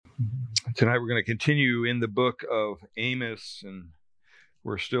Tonight we're going to continue in the book of Amos, and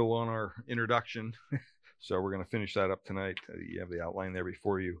we're still on our introduction, so we're going to finish that up tonight. You have the outline there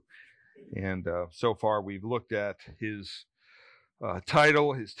before you. And so far we've looked at his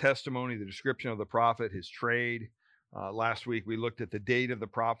title, his testimony, the description of the prophet, his trade. Last week we looked at the date of the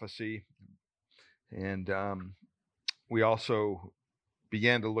prophecy, and we also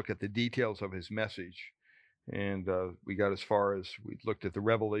began to look at the details of his message. And we got as far as we looked at the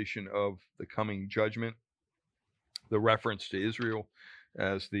revelation of the coming judgment, the reference to Israel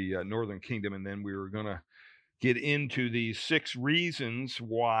as the northern kingdom. And then we were going to get into these 6 reasons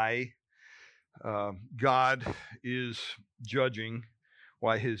why God is judging,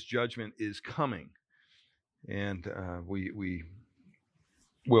 why his judgment is coming. And we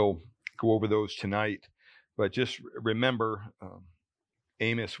will go over those tonight. But just remember,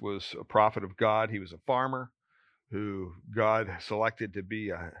 Amos was a prophet of God. He was a farmer who God selected to be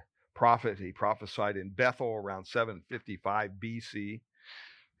a prophet. He prophesied in Bethel around 755 BC,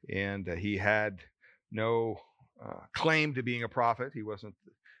 and he had no claim to being a prophet. He wasn't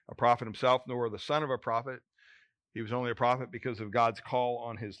a prophet himself, nor the son of a prophet. He was only a prophet because of God's call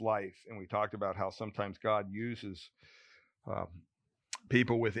on his life. And we talked about how sometimes God uses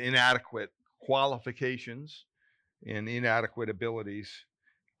people with inadequate qualifications and inadequate abilities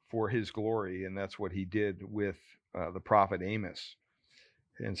for his glory, and that's what he did with the prophet Amos.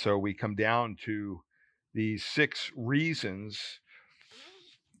 And so we come down to these 6 reasons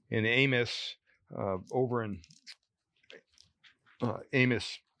in Amos, over in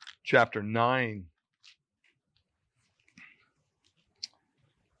Amos chapter 9.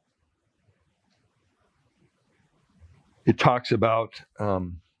 It talks about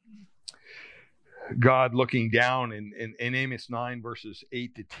God looking down in Amos 9, verses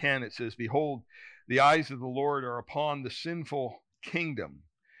 8 to 10. It says, "Behold, the eyes of the Lord are upon the sinful kingdom,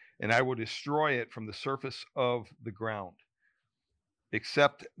 and I will destroy it from the surface of the ground,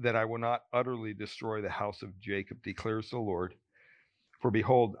 except that I will not utterly destroy the house of Jacob, declares the Lord. For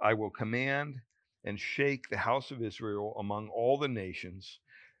behold, I will command and shake the house of Israel among all the nations,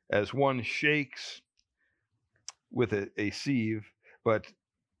 as one shakes with a sieve, but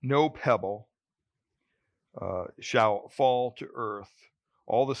no pebble shall fall to earth.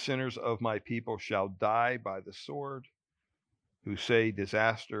 All the sinners of my people shall die by the sword, who say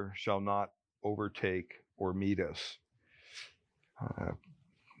disaster shall not overtake or meet us."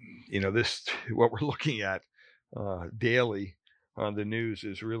 This, what we're looking at daily on the news,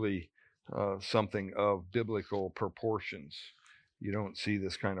 is really something of biblical proportions. You don't see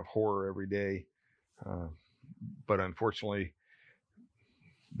this kind of horror every day, but unfortunately,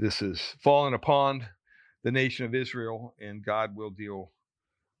 this has fallen upon the nation of Israel, and God will deal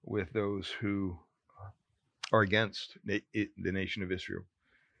with those who are against the nation of Israel.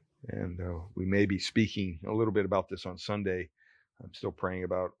 And we may be speaking a little bit about this on Sunday. I'm still praying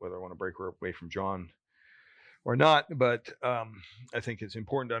about whether I want to break away from John or not, but I think it's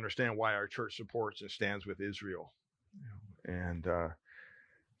important to understand why our church supports and stands with Israel. And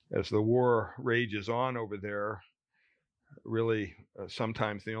as the war rages on over there, really,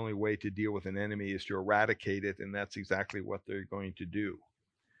 sometimes the only way to deal with an enemy is to eradicate it, and that's exactly what they're going to do.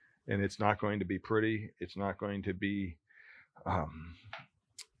 And it's not going to be pretty. It's not going to be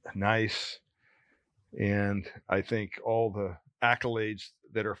nice. And I think all the accolades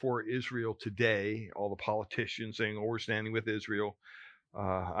that are for Israel today, all the politicians saying, "Oh, we're standing with Israel,"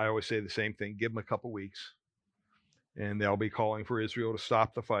 I always say the same thing: give them a couple weeks, and they'll be calling for Israel to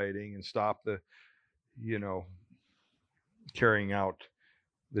stop the fighting and stop the, carrying out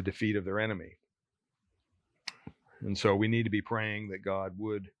the defeat of their enemy. And so we need to be praying that God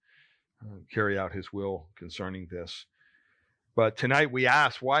would carry out his will concerning this. But tonight we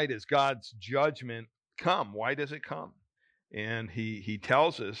ask, why does God's judgment come? Why does it come? And he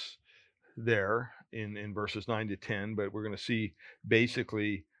tells us there in verses 9 to 10, but we're going to see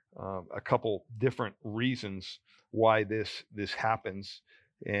basically a couple different reasons why this happens.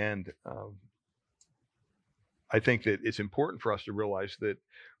 And I think that it's important for us to realize that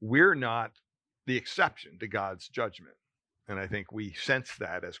we're not the exception to God's judgment. And I think we sense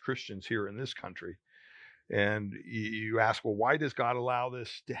that as Christians here in this country. And you ask, well, why does God allow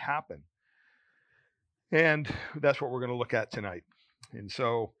this to happen? And that's what we're going to look at tonight. And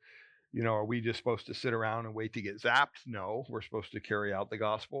so, are we just supposed to sit around and wait to get zapped? No, we're supposed to carry out the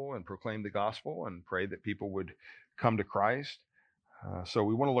gospel and proclaim the gospel and pray that people would come to Christ. So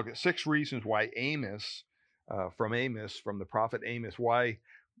we want to look at 6 reasons why Amos, from the prophet Amos, why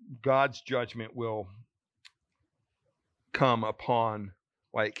God's judgment will come upon,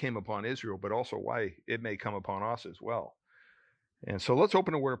 why it came upon Israel, but also why it may come upon us as well. And so let's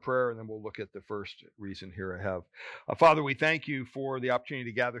open a word of prayer, and then we'll look at the first reason here I have. Father, we thank you for the opportunity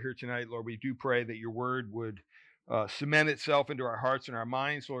to gather here tonight. Lord, we do pray that your word would cement itself into our hearts and our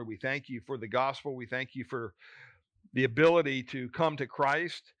minds. Lord, we thank you for the gospel. We thank you for the ability to come to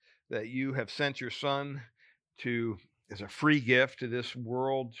Christ, that you have sent your Son to as a free gift to this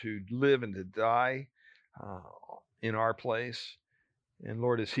world to live and to die in our place. And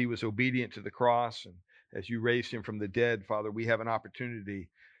Lord, as he was obedient to the cross and as you raised him from the dead, Father, we have an opportunity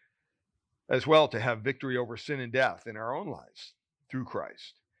as well to have victory over sin and death in our own lives through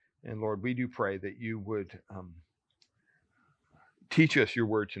Christ. And Lord, we do pray that you would teach us your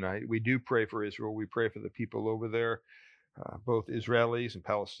word tonight. We do pray for Israel. We pray for the people over there, both Israelis and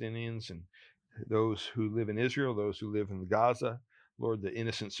Palestinians, and those who live in Israel, those who live in Gaza. Lord, the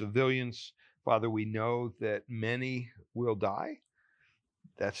innocent civilians. Father, we know that many will die.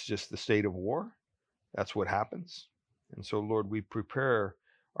 That's just the state of war. That's what happens. And so, Lord, we prepare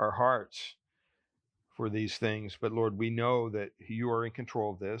our hearts for these things. But, Lord, we know that you are in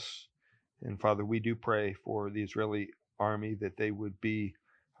control of this. And, Father, we do pray for the Israeli army that they would be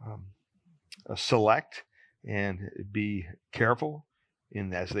select and be careful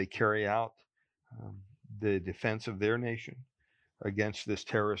as they carry out the defense of their nation against this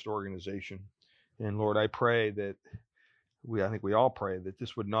terrorist organization. And, Lord, I pray that I think we all pray that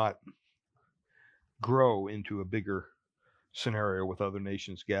this would not grow into a bigger scenario with other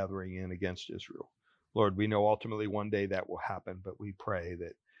nations gathering in against Israel. Lord, we know ultimately one day that will happen, but we pray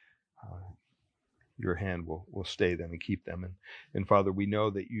that your hand will stay them and keep them. And Father, we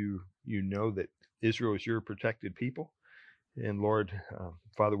know that you know that Israel is your protected people. And Lord,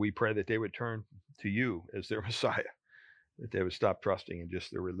 Father, we pray that they would turn to you as their Messiah, that they would stop trusting in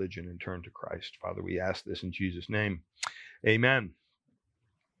just their religion and turn to Christ. Father, we ask this in Jesus' name. Amen.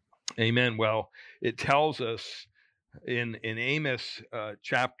 Amen. Well, it tells us in Amos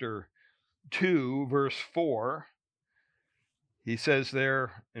chapter 2, verse 4, he says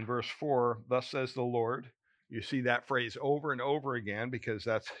there in verse 4, thus says the Lord. You see that phrase over and over again because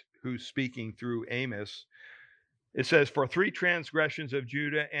that's who's speaking through Amos. It says, for 3 transgressions of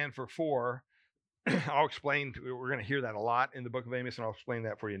Judah and for 4, I'll explain, we're going to hear that a lot in the book of Amos, and I'll explain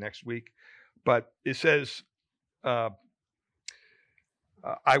that for you next week. But it says, I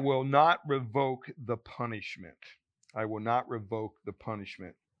will not revoke the punishment. I will not revoke the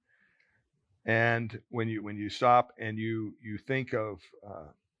punishment. And when you stop and you think of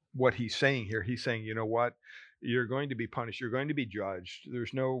what he's saying here, he's saying, you know what? You're going to be punished. You're going to be judged.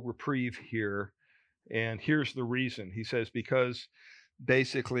 There's no reprieve here. And here's the reason. He says, because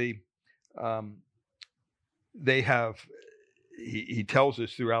basically they have, he tells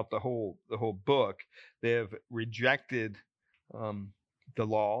us throughout the whole book, they have rejected the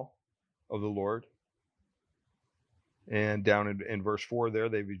law of the Lord. And down in verse 4 there,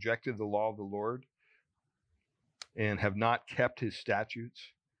 they rejected the law of the Lord and have not kept his statutes,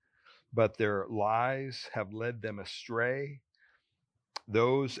 but their lies have led them astray,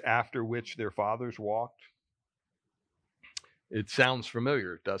 those after which their fathers walked. It sounds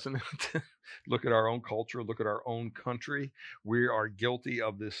familiar, doesn't it? Look at our own culture, look at our own country. We are guilty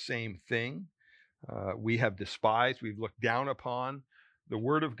of this same thing. We have despised, we've looked down upon the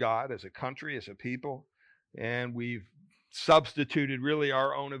word of God as a country, as a people, and we've substituted really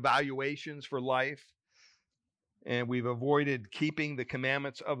our own evaluations for life, and we've avoided keeping the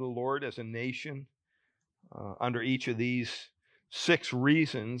commandments of the Lord as a nation. Under each of these 6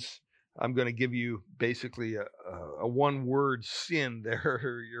 reasons, I'm going to give you basically a one-word sin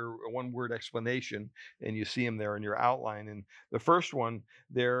there, your one-word explanation, and you see them there in your outline. And the first one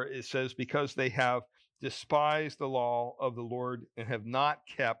there, it says, because they have despised the law of the Lord and have not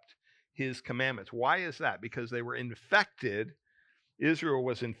kept his commandments. Why is that? Because they were infected. Israel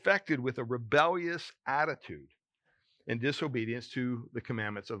was infected with a rebellious attitude and disobedience to the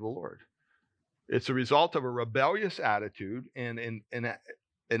commandments of the Lord. It's a result of a rebellious attitude and an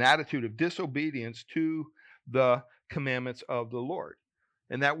attitude of disobedience to the commandments of the Lord.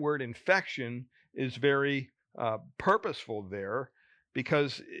 And that word infection is very purposeful there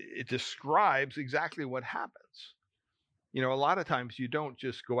because it describes exactly what happens. You know, a lot of times you don't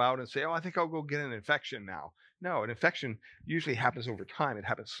just go out and say, oh, I think I'll go get an infection now. No, an infection usually happens over time. It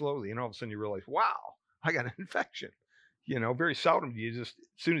happens slowly. And all of a sudden you realize, wow, I got an infection. You know, very seldom do you just,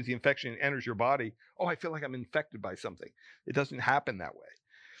 as soon as the infection enters your body, oh, I feel like I'm infected by something. It doesn't happen that way.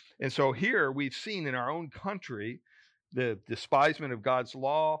 And so here we've seen in our own country the despisement of God's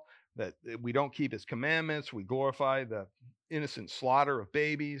law, that we don't keep his commandments. We glorify the innocent slaughter of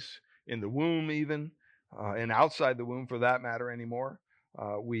babies in the womb even, and outside the womb for that matter anymore.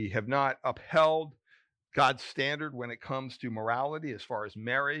 We have not upheld God's standard when it comes to morality as far as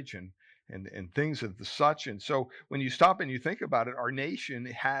marriage and things of the such. And so when you stop and you think about it, our nation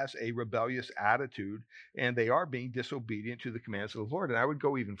has a rebellious attitude, and they are being disobedient to the commands of the Lord. And I would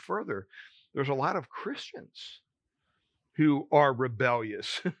go even further. There's a lot of Christians who are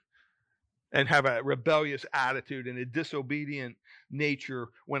rebellious and have a rebellious attitude and a disobedient nature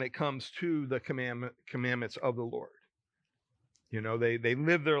when it comes to the commandments of the Lord. You know, they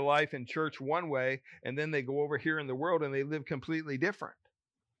live their life in church one way, and then they go over here in the world and they live completely different.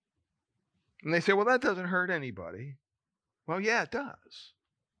 And they say, well, that doesn't hurt anybody. Well, yeah, it does.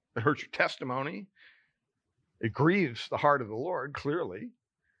 It hurts your testimony. It grieves the heart of the Lord, clearly.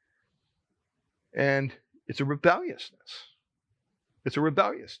 And it's a rebelliousness. It's a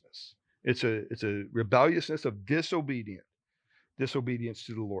rebelliousness. It's a rebelliousness of disobedience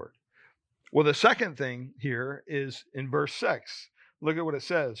to the Lord. Well, the second thing here is in verse 6. Look at what it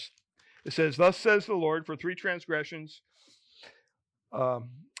says. It says, thus says the Lord, for 3 transgressions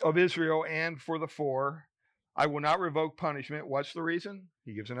of Israel and for the 4, I will not revoke punishment. What's the reason?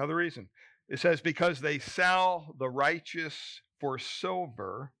 He gives another reason. It says, because they sell the righteous for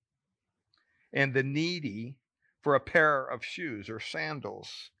silver and the needy for a pair of shoes or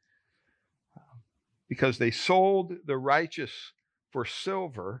sandals. Because they sold the righteous for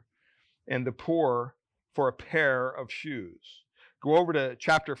silver and the poor for a pair of shoes. Go over to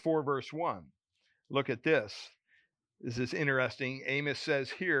chapter 4, verse 1. Look at this. This is interesting. Amos says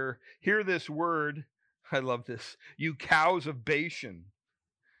here, hear this word. I love this. You cows of Bashan.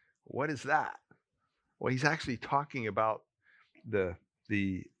 What is that? Well, he's actually talking about the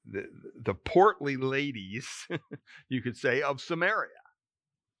portly ladies, you could say, of Samaria.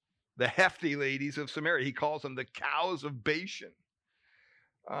 The hefty ladies of Samaria. He calls them the cows of Bashan.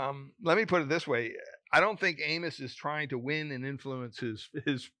 Let me put it this way. I don't think Amos is trying to win and influence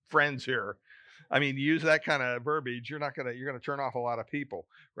his friends here. I mean, use that kind of verbiage, you're going to turn off a lot of people,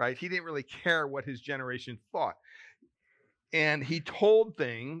 right? He didn't really care what his generation thought. And he told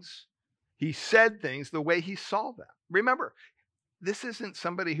things, he said things the way he saw them. Remember, this isn't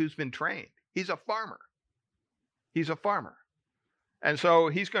somebody who's been trained. He's a farmer. He's a farmer. And so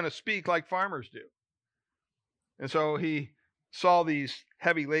he's going to speak like farmers do. And so he saw these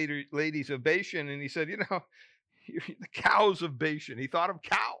heavy ladies of Bashan, and he said, you know, the cows of Bashan. He thought of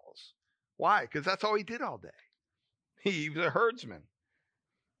cows. Why? Because that's all he did all day. He was a herdsman.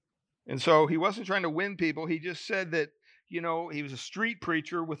 And so he wasn't trying to win people. He just said that, you know, he was a street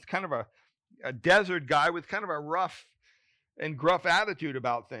preacher with kind of a desert guy with kind of a rough and gruff attitude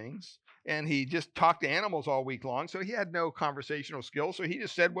about things. And he just talked to animals all week long. So he had no conversational skills. So he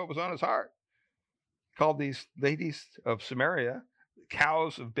just said what was on his heart. Called these ladies of Samaria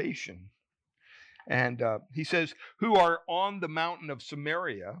cows of Bashan. And he says, who are on the mountain of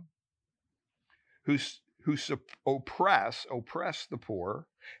Samaria, who oppress the poor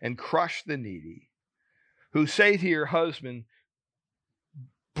and crush the needy, who say to your husband,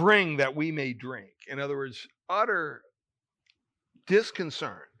 bring that we may drink. In other words, utter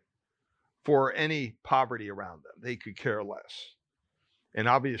disconcern for any poverty around them. They could care less. And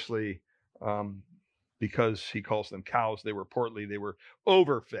obviously, because he calls them cows, they were portly, they were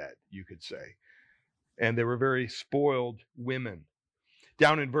overfed, you could say. And they were very spoiled women.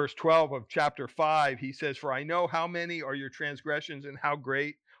 Down in verse 12 of chapter 5, he says, for I know how many are your transgressions and how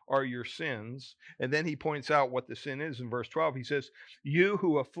great are your sins. And then he points out what the sin is in verse 12. He says, you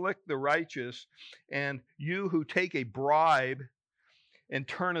who afflict the righteous and you who take a bribe and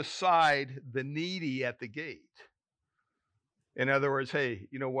turn aside the needy at the gate. In other words, hey,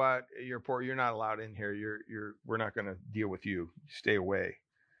 you know what? You're poor. You're not allowed in here. We're not going to deal with you. Stay away.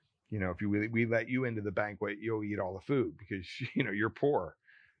 You know, if we let you into the banquet, you'll eat all the food because, you know, you're poor.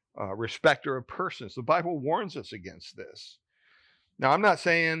 Respecter of persons. The Bible warns us against this. Now, I'm not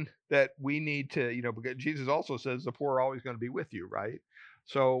saying that we need to, you know, because Jesus also says the poor are always going to be with you, right?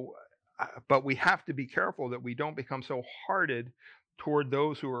 So, but we have to be careful that we don't become so hearted toward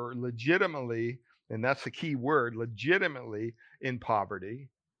those who are legitimately, and that's the key word, legitimately in poverty.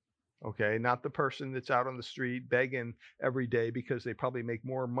 Okay, not the person that's out on the street begging every day because they probably make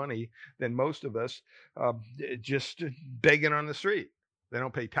more money than most of us, just begging on the street. They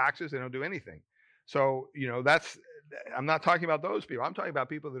don't pay taxes. They don't do anything. So, you know, I'm not talking about those people. I'm talking about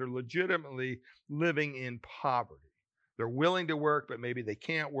people that are legitimately living in poverty. They're willing to work, but maybe they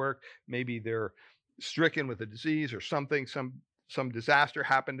can't work. Maybe they're stricken with a disease or something, some disaster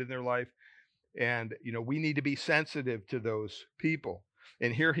happened in their life. And, you know, we need to be sensitive to those people.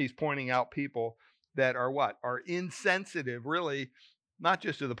 And here he's pointing out people that are what? Are insensitive, really, not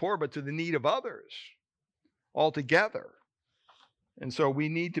just to the poor, but to the need of others altogether. And so we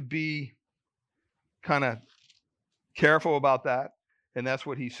need to be kind of careful about that. And that's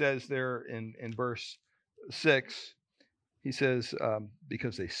what he says there in verse 6. He says,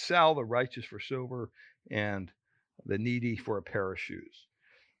 because they sell the righteous for silver and the needy for a pair of shoes.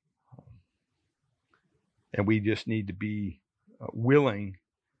 And we just need to be willing,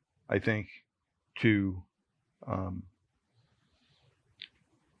 I think, to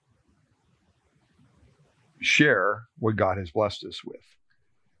share what God has blessed us with.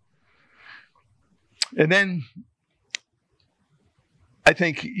 And then I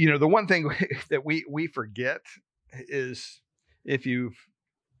think, the one thing that we forget is if you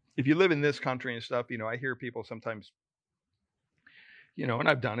live in this country and stuff, I hear people sometimes, and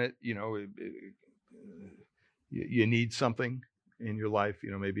I've done it, you need something in your life,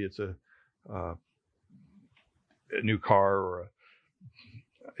 maybe it's a new car or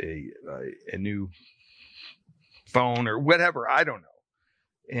a new phone or whatever, I don't know.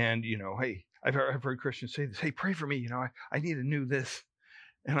 And, hey, I've heard Christians say this, hey, pray for me, I need a new this.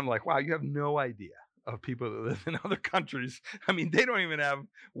 And I'm like, wow, you have no idea of people that live in other countries. I mean, they don't even have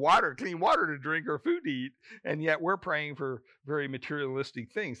clean water to drink or food to eat. And yet we're praying for very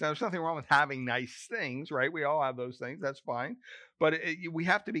materialistic things. Now, there's nothing wrong with having nice things, right? We all have those things. That's fine. But we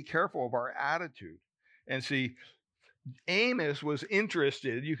have to be careful of our attitude. And see, Amos was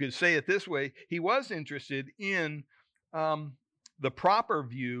interested, you could say it this way, he was interested in the proper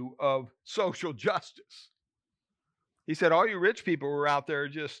view of social justice. He said, all you rich people who are out there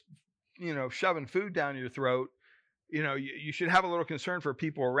just, shoving food down your throat, you should have a little concern for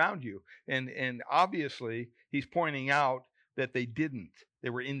people around you. And obviously, he's pointing out that they didn't. They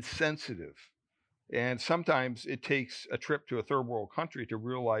were insensitive. And sometimes it takes a trip to a third world country to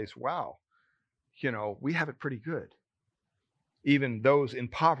realize, wow, we have it pretty good. Even those in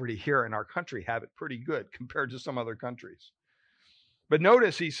poverty here in our country have it pretty good compared to some other countries. But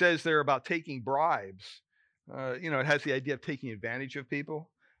notice he says there about taking bribes. It has the idea of taking advantage of people.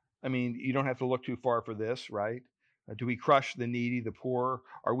 I mean, you don't have to look too far for this, right? Do we crush the needy, the poor?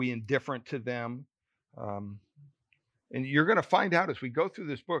 Are we indifferent to them? And you're going to find out as we go through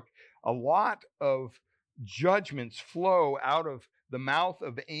this book, a lot of judgments flow out of the mouth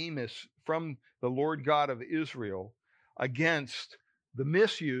of Amos from the Lord God of Israel against the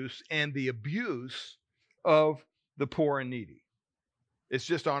misuse and the abuse of the poor and needy. It's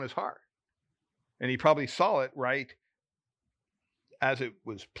just on his heart. And he probably saw it right as it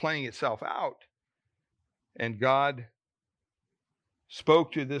was playing itself out. And God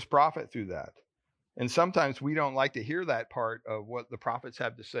spoke to this prophet through that. And sometimes we don't like to hear that part of what the prophets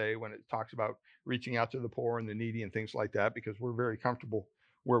have to say when it talks about reaching out to the poor and the needy and things like that, because we're very comfortable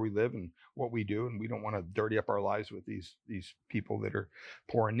where we live and what we do. And we don't want to dirty up our lives with these people that are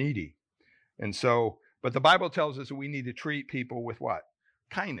poor and needy. And so, but the Bible tells us that we need to treat people with what?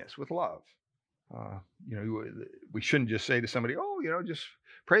 Kindness, with love. We shouldn't just say to somebody, just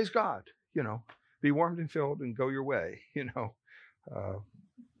praise God, be warmed and filled and go your way,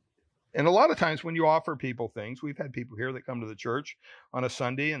 And a lot of times when you offer people things, we've had people here that come to the church on a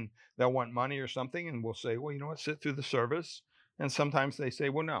Sunday and they'll want money or something. And we'll say, well, sit through the service. And sometimes they say,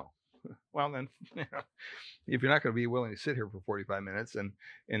 well, no. Well, then, if you're not going to be willing to sit here for 45 minutes and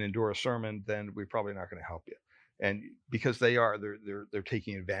endure a sermon, then we're probably not going to help you. And because they're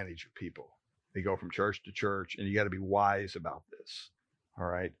taking advantage of people. They go from church to church, and you got to be wise about this. All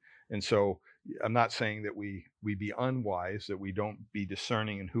right. And so I'm not saying that we be unwise, that we don't be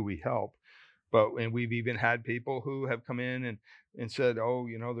discerning in who we help. And we've even had people who have come in and said,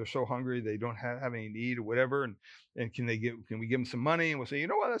 they're so hungry, they don't have any need or whatever. And can we give them some money? And we'll say,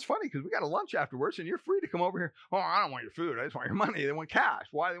 that's funny because we got a lunch afterwards and you're free to come over here. Oh, I don't want your food. I just want your money. They want cash.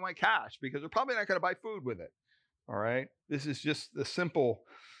 Why do they want cash? Because they're probably not going to buy food with it. All right. This is just the simple,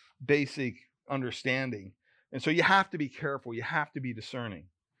 basic understanding. And so you have to be careful. You have to be discerning.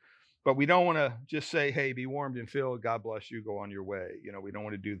 But we don't want to just say, hey, be warmed and filled. God bless you. Go on your way. We don't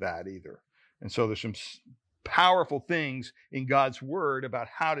want to do that either. And so there's some powerful things in God's word about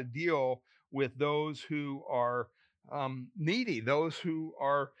how to deal with those who are needy, those who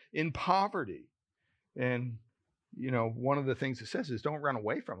are in poverty. And, one of the things it says is don't run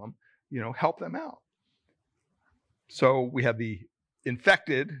away from them, help them out. So we have the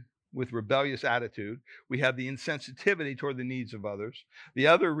infected with rebellious attitude. We have the insensitivity toward the needs of others.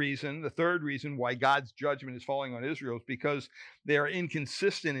 The third reason why God's judgment is falling on Israel is because they are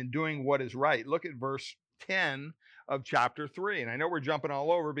inconsistent in doing what is right. Look at verse 10 of chapter 3. And I know we're jumping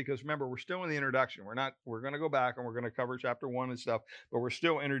all over because remember, we're still in the introduction. We're going to go back and we're going to cover chapter 1 and stuff, but we're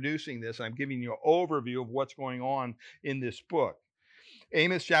still introducing this. I'm giving you an overview of what's going on in this book.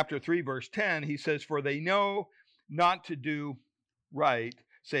 Amos chapter 3, verse 10, he says, for they know not to do right,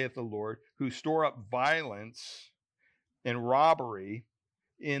 saith the Lord, who store up violence and robbery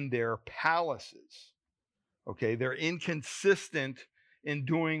in their palaces. Okay, they're inconsistent in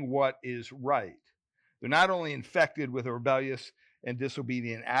doing what is right. They're not only infected with a rebellious and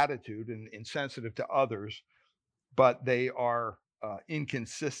disobedient attitude and insensitive to others, but they are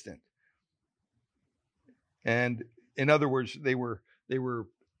inconsistent. And in other words, they were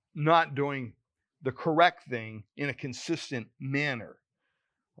not doing the correct thing in a consistent manner.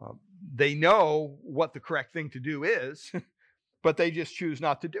 They know what the correct thing to do is, but they just choose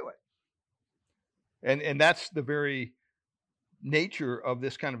not to do it. And that's the very nature of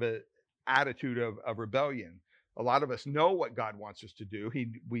this kind of a attitude of rebellion. A lot of us know what God wants us to do.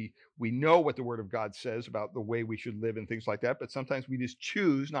 We know what the Word of God says about the way we should live and things like that, but sometimes we just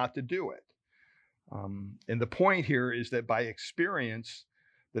choose not to do it. And the point here is that by experience,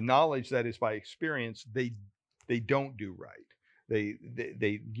 the knowledge that is by experience, they don't do right.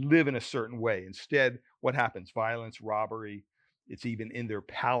 They live in a certain way. Instead, what happens? Violence, robbery. It's even in their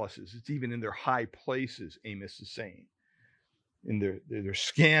palaces. It's even in their high places, Amos is saying. In their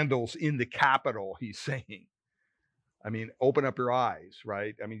scandals in the capital, he's saying. I mean, open up your eyes,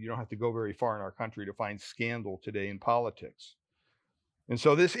 right? I mean, you don't have to go very far in our country to find scandal today in politics. And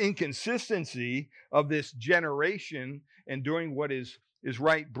so this inconsistency of this generation and doing what is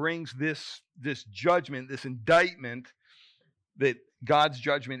right brings this judgment, this indictment that God's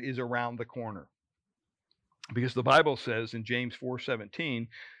judgment is around the corner. Because the Bible says in James 4:17,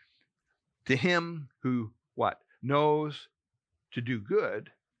 to him who, what? Knows to do good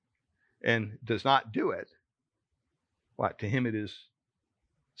and does not do it, what? To him it is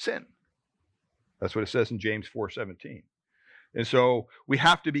sin. That's what it says in James 4:17. And so we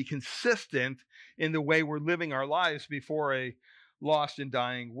have to be consistent in the way we're living our lives before a lost and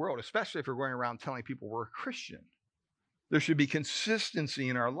dying world, especially if we're going around telling people we're a Christian. There should be consistency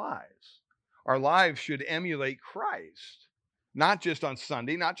in our lives. Our lives should emulate Christ, not just on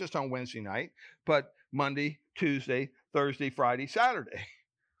Sunday, not just on Wednesday night, but Monday, Tuesday, Thursday, Friday, Saturday.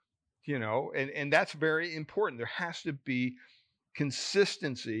 And that's very important. There has to be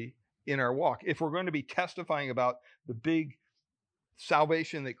consistency in our walk. If we're going to be testifying about the big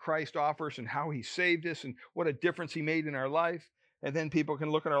salvation that Christ offers and how he saved us and what a difference he made in our life, and then people can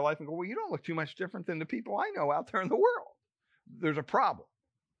look at our life and go, well, you don't look too much different than the people I know out there in the world. There's a problem.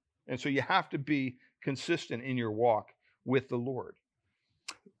 And so you have to be consistent in your walk with the Lord.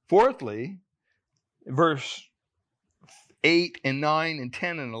 Fourthly, verse 8 and 9 and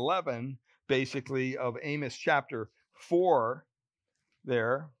 10 and 11, basically, of Amos chapter 4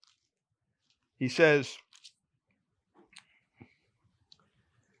 there, he says,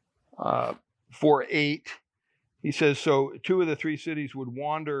 4:8, he says, so 2 of the 3 cities would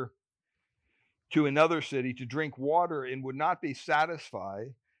wander to another city to drink water and would not be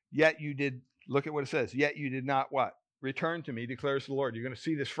satisfied, yet you did, look at what it says, yet you did not what? Return to me, declares the Lord. You're going to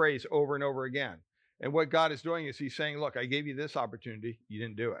see this phrase over and over again. And what God is doing is he's saying, look, I gave you this opportunity. You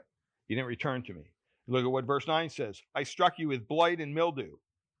didn't do it. You didn't return to me. Look at what verse 9 says. I struck you with blight and mildew.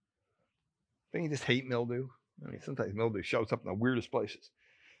 Don't you just hate mildew? I mean, sometimes mildew shows up in the weirdest places.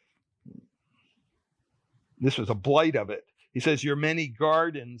 This was a blight of it. He says, your many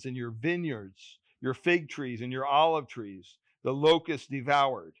gardens and your vineyards, your fig trees and your olive trees, the locusts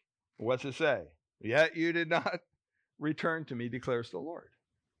devoured. What's it say? Yet you did not return to me, declares the Lord.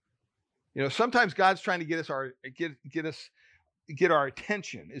 Sometimes God's trying to get our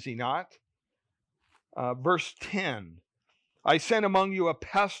attention, is he not? Verse 10, I sent among you a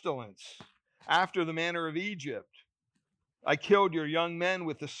pestilence after the manner of Egypt. I killed your young men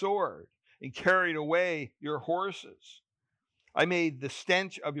with the sword and carried away your horses. I made the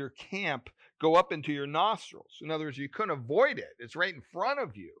stench of your camp go up into your nostrils. In other words, you couldn't avoid it. It's right in front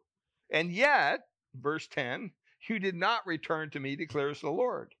of you. And yet, verse 10, you did not return to me, declares the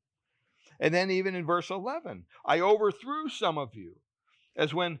Lord. And then even in verse 11, I overthrew some of you,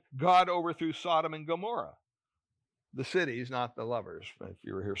 as when God overthrew Sodom and Gomorrah. The cities, not the lovers, if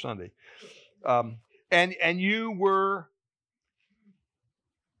you were here Sunday. And you were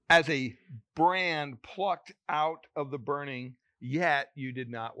as a brand plucked out of the burning, yet you did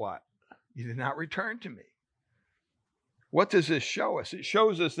not what? You did not return to me. What does this show us? It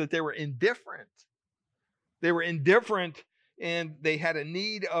shows us that they were indifferent. They were indifferent and they had a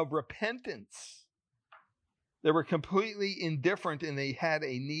need of repentance. They were completely indifferent and they had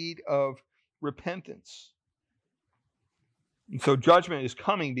a need of repentance. And so judgment is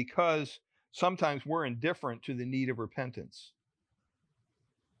coming because sometimes we're indifferent to the need of repentance.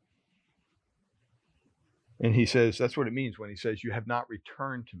 And he says, that's what it means when he says, you have not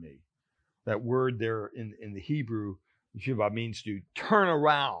returned to me. That word there in the Hebrew, Yeshua, means to turn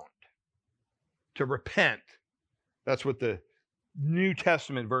around. to repent. That's what the New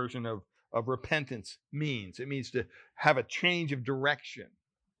Testament version of repentance means. It means to have a change of direction,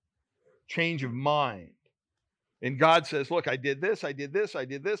 change of mind. And God says, look, I did this, I did this, I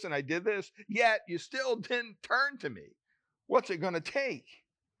did this, and I did this, yet you still didn't turn to me. What's it going to take?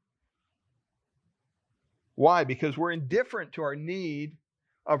 Why? Because we're indifferent to our need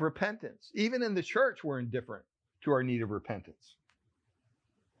of repentance. Even in the church, we're indifferent to our need of repentance.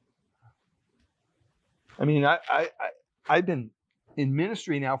 I mean, I've been in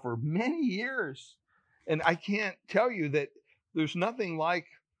ministry now for many years, and I can't tell you that there's nothing like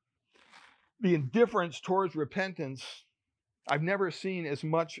the indifference towards repentance. I've never seen as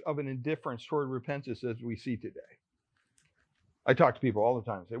much of an indifference toward repentance as we see today. I talk to people all the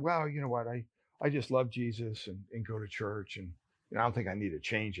time and say, well, you know what, I just love Jesus and go to church, and I don't think I need to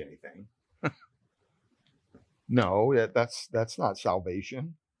change anything. No, that's not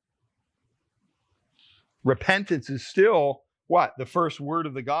salvation. Repentance is still what? The first word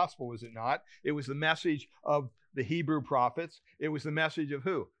of the gospel, is it not? It was the message of the Hebrew prophets. It was the message of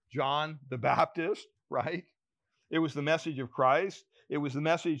who? John the Baptist, right? It was the message of Christ. It was the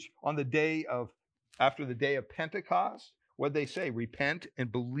message on the day after the day of Pentecost. What'd they say? Repent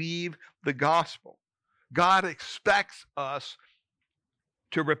and believe the gospel. God expects us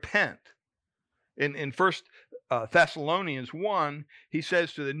to repent. In 1 Thessalonians 1, he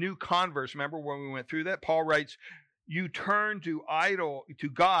says to the new converts, remember when we went through that? Paul writes, you turn to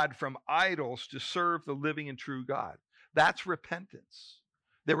God from idols to serve the living and true God. That's repentance.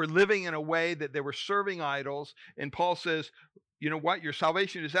 They were living in a way that they were serving idols. And Paul says, you know what? Your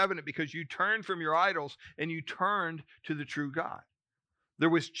salvation is evident because you turned from your idols and you turned to the true God. There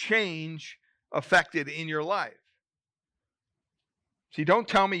was change affected in your life. See, don't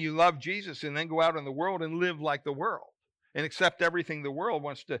tell me you love Jesus and then go out in the world and live like the world and accept everything the world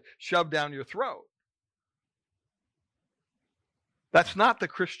wants to shove down your throat. That's not the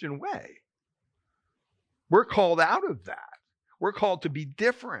Christian way. We're called out of that. We're called to be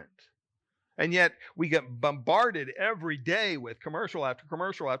different. And yet we get bombarded every day with commercial after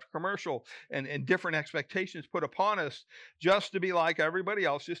commercial after commercial and different expectations put upon us just to be like everybody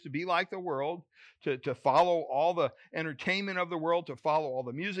else, just to be like the world, to follow all the entertainment of the world, to follow all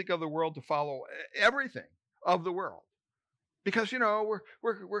the music of the world, to follow everything of the world. Because,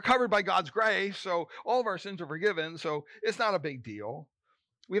 we're covered by God's grace, so all of our sins are forgiven, so it's not a big deal.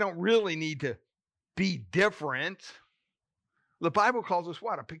 We don't really need to be different. The Bible calls us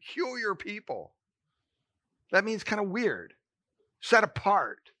what? A peculiar people. That means kind of weird, set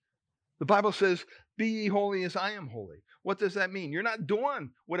apart. The Bible says, be ye holy as I am holy. What does that mean? You're not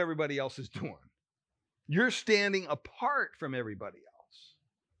doing what everybody else is doing. You're standing apart from everybody else.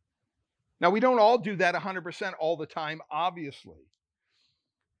 Now, we don't all do that 100% all the time, obviously.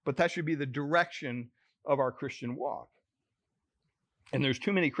 But that should be the direction of our Christian walk. And there's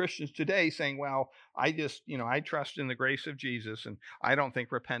too many Christians today saying, well, I trust in the grace of Jesus and I don't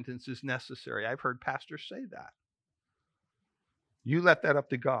think repentance is necessary. I've heard pastors say that. You let that up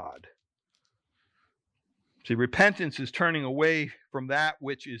to God. See, repentance is turning away from that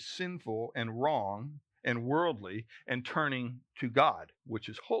which is sinful and wrong and worldly and turning to God, which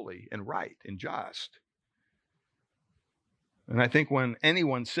is holy and right and just. And I think when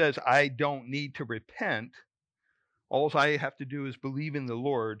anyone says, I don't need to repent, all I have to do is believe in the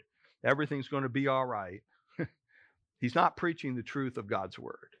Lord, everything's going to be all right. He's not preaching the truth of God's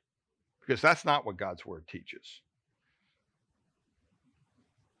word, because that's not what God's word teaches.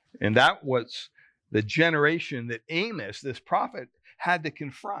 And that was the generation that Amos, this prophet, had to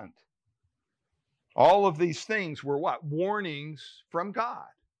confront. All of these things were what? Warnings from God.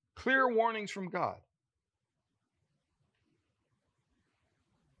 Clear warnings from God.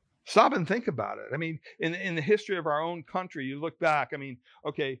 Stop and think about it. I mean, in the history of our own country, you look back,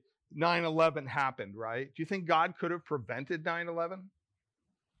 9/11 happened, right? Do you think God could have prevented 9/11?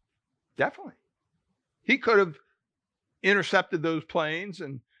 Definitely. He could have intercepted those planes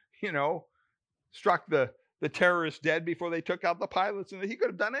and, struck the terrorists dead before they took out the pilots. And he could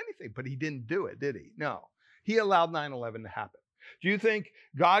have done anything, but he didn't do it, did he? No. He allowed 9/11 to happen. Do you think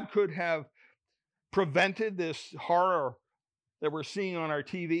God could have prevented this horror that we're seeing on our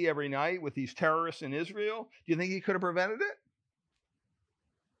TV every night with these terrorists in Israel? Do you think he could have prevented it?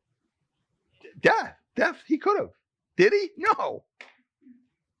 Yeah, he could have. Did he? No.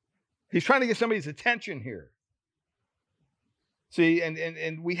 He's trying to get somebody's attention here. See,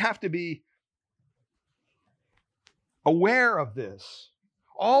 and we have to be aware of this.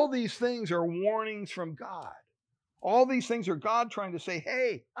 All these things are warnings from God. All these things are God trying to say,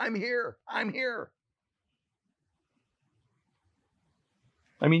 hey, I'm here. I'm here.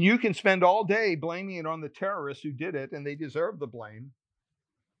 I mean, you can spend all day blaming it on the terrorists who did it, and they deserve the blame.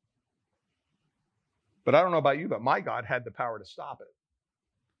 But I don't know about you, but my God had the power to stop it.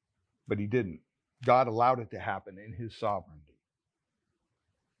 But he didn't. God allowed it to happen in his sovereignty.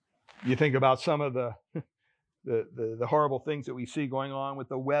 You think about some of the horrible things that we see going on with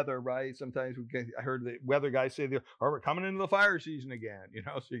the weather, right? Sometimes I heard the weather guys say, we're coming into the fire season again,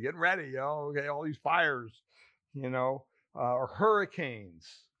 so you're getting ready, okay, all these fires, or hurricanes.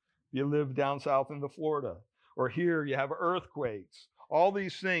 You live down south in the Florida, or here you have earthquakes, all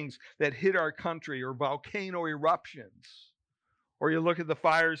these things that hit our country, or volcano eruptions, or you look at the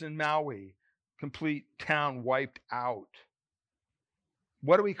fires in Maui, complete town wiped out.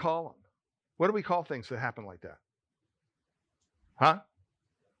 What do we call them? What do we call things that happen like that? Huh?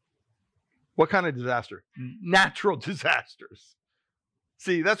 What kind of disaster? Natural disasters.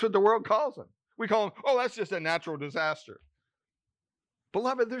 See, that's what the world calls them. We call them, that's just a natural disaster.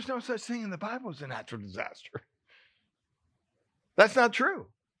 Beloved, there's no such thing in the Bible as a natural disaster. That's not true.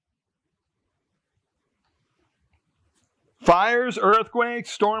 Fires, earthquakes,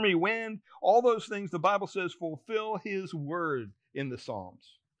 stormy wind, all those things the Bible says fulfill his word in the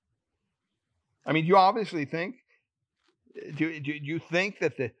Psalms. I mean, you obviously think, do you think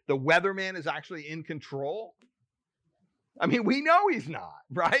that the weatherman is actually in control? I mean, we know he's not,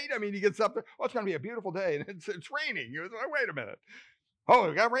 right? I mean, he gets up there, it's going to be a beautiful day, and it's raining. You're like, wait a minute.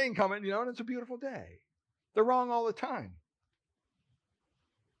 We got rain coming, and it's a beautiful day. They're wrong all the time.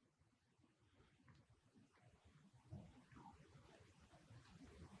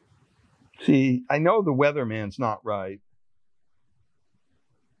 See, I know the weatherman's not right,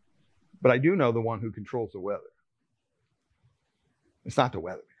 but I do know the one who controls the weather. It's not the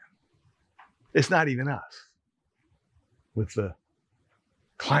weatherman. It's not even us with the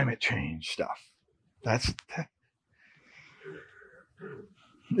climate change stuff. It's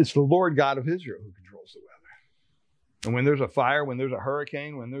the Lord God of Israel who controls the weather. And when there's a fire, when there's a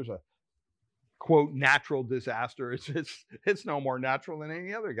hurricane, when there's a quote natural disaster, it's no more natural than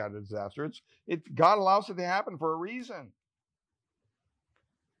any other kind of disaster. God allows it to happen for a reason.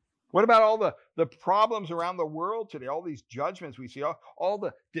 What about all the problems around the world today, all these judgments we see, all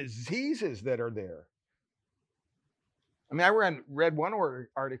the diseases that are there? I mean, I read one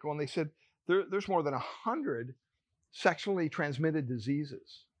article, and they said there's more than 100 sexually transmitted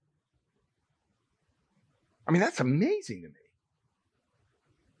diseases. I mean, that's amazing to me.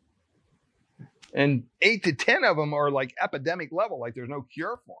 And 8 to 10 of them are like epidemic level, like there's no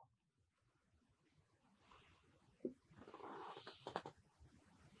cure for them.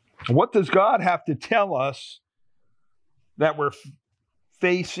 What does God have to tell us that we're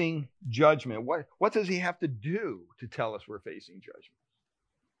facing judgment? What does he have to do to tell us we're facing judgment?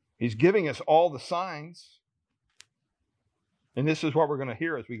 He's giving us all the signs. And this is what we're going to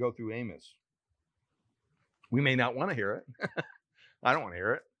hear as we go through Amos. We may not want to hear it. I don't want to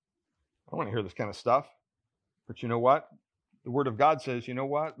hear it. I don't want to hear this kind of stuff. But you know what? The Word of God says, you know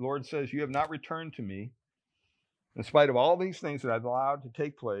what? The Lord says, you have not returned to me in spite of all these things that I've allowed to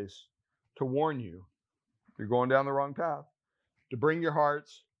take place to warn you. You're going down the wrong path. To bring your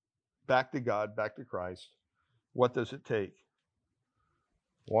hearts back to God, back to Christ. What does it take?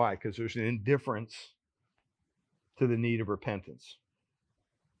 Why? Because there's an indifference to the need of repentance.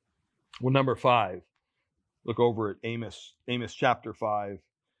 Well, number 5, look over at Amos chapter 5,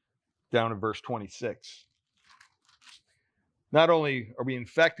 down in verse 26. Not only are we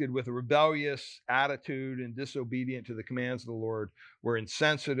infected with a rebellious attitude and disobedient to the commands of the Lord, we're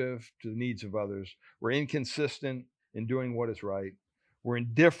insensitive to the needs of others. We're inconsistent in doing what is right. We're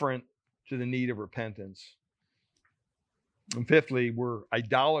indifferent to the need of repentance. And fifthly, we're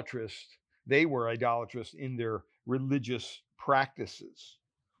idolatrous. They were idolatrous in their religious practices.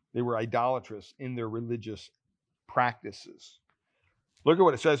 They were idolatrous in their religious practices. Look at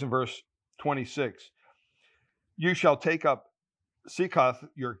what it says in verse 26. You shall take up Sikkoth,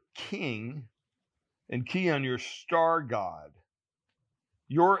 your king, and Kion, your star god,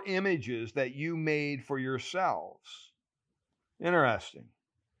 your images that you made for yourselves. Interesting.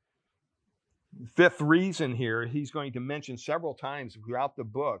 Fifth reason here, he's going to mention several times throughout the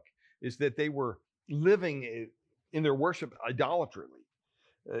book, is that they were living in their worship idolatrically,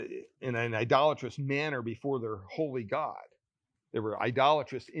 in an idolatrous manner before their holy God. They were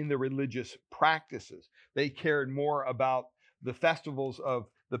idolatrous in their religious practices. They cared more about the festivals of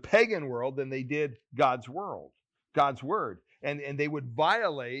the pagan world than they did God's word. And they would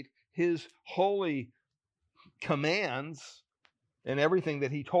violate his holy commands and everything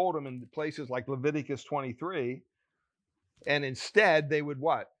that he told them in places like Leviticus 23. And instead, they would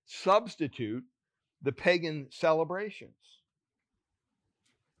what? Substitute the pagan celebrations.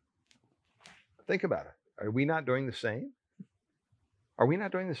 Think about it. Are we not doing the same? Are we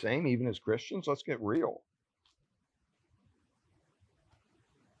not doing the same even as Christians? Let's get real.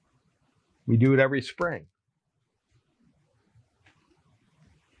 We do it every spring.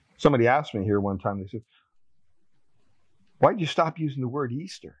 Somebody asked me here one time, they said, why'd you stop using the word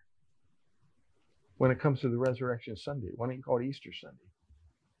Easter when it comes to the Resurrection Sunday? Why don't you call it Easter Sunday?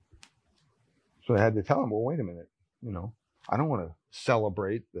 So I had to tell them, well, wait a minute. I don't want to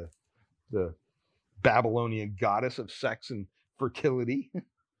celebrate the Babylonian goddess of sex and fertility.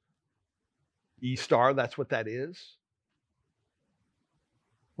 Easter, that's what that is.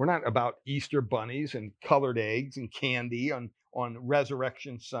 We're not about Easter bunnies and colored eggs and candy on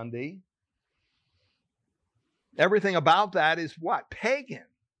Resurrection Sunday. Everything about that is what? Pagan.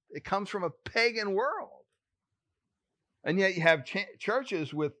 It comes from a pagan world. And yet you have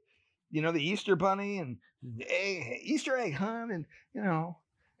churches with, the Easter bunny and Easter egg hunt and,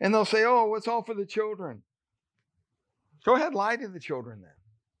 and they'll say, oh, it's all for the children. Go ahead, lie to the children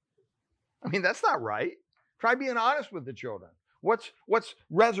then. That's not right. Try being honest with the children. What's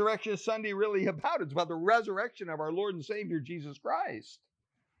Resurrection Sunday really about? It's about the resurrection of our Lord and Savior, Jesus Christ.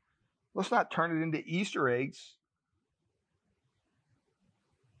 Let's not turn it into Easter eggs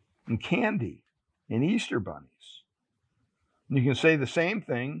and candy and Easter bunnies. And you can say the same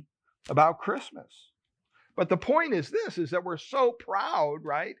thing about Christmas. But the point is this, is that we're so proud,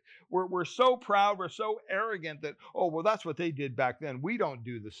 right? We're so proud, we're so arrogant that, oh, well, that's what they did back then. We don't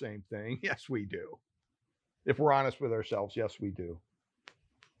do the same thing. Yes, we do. If we're honest with ourselves, yes, we do.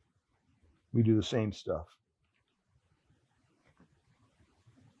 We do the same stuff.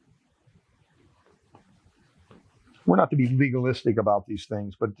 We're not to be legalistic about these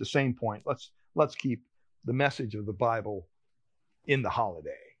things, but at the same point, let's keep the message of the Bible in the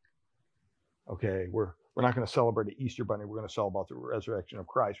holiday. Okay, we're not going to celebrate the Easter bunny. We're going to celebrate the resurrection of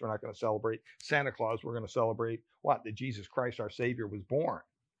Christ. We're not going to celebrate Santa Claus. We're going to celebrate what? That Jesus Christ, our Savior, was born.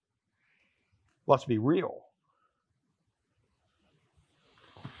 Let's be real.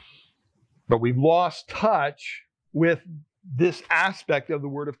 But we've lost touch with this aspect of the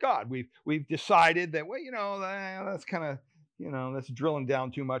Word of God. We've decided that, well, that's kind of, that's drilling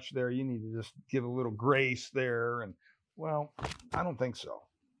down too much there. You need to just give a little grace there. And, well, I don't think so.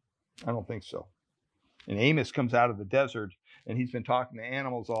 I don't think so. And Amos comes out of the desert, and he's been talking to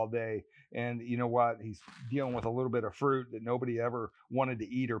animals all day. And you know what? He's dealing with a little bit of fruit that nobody ever wanted to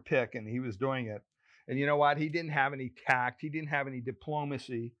eat or pick, and he was doing it. And you know what? He didn't have any tact. He didn't have any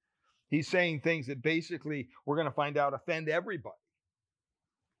diplomacy. He's saying things that basically we're going to find out offend everybody.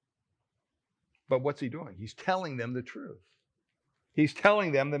 But what's he doing? He's telling them the truth. He's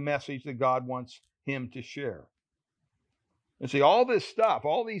telling them the message that God wants him to share. And see, all this stuff,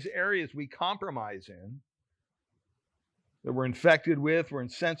 all these areas we compromise in, that we're infected with, we're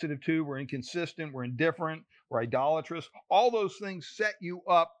insensitive to, we're inconsistent, we're indifferent, we're idolatrous, all those things set you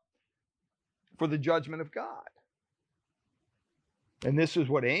up for the judgment of God. And this is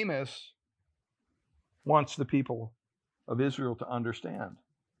what Amos wants the people of Israel to understand.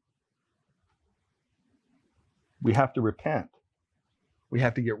 We have to repent. We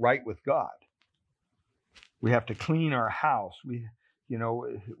have to get right with God. We have to clean our house. We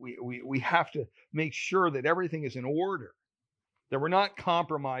have to make sure that everything is in order, that we're not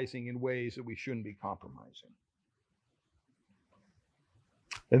compromising in ways that we shouldn't be compromising.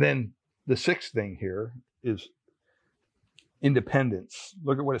 And then the sixth thing here is independence.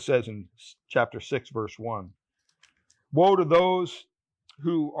 Look at what it says in chapter 6, verse 1. Woe to those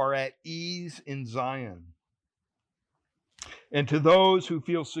who are at ease in Zion, and to those who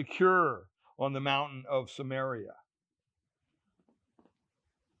feel secure on the mountain of Samaria.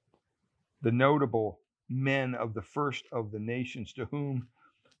 The notable men of the first of the nations to whom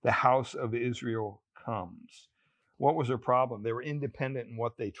the house of Israel comes. What was their problem? They were independent in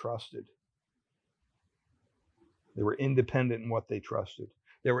what they trusted. They were independent in what they trusted.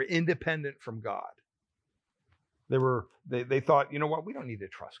 They were independent from God. They thought, you know what, we don't need to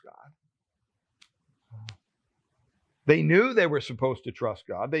trust God. They knew they were supposed to trust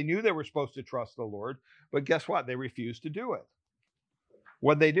God. They knew they were supposed to trust the Lord. But guess what? They refused to do it.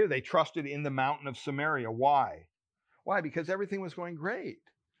 What did they do? They trusted in the mountain of Samaria. Why? Why? Because everything was going great.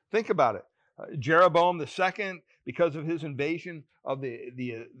 Think about it. Jeroboam II, because of his invasion of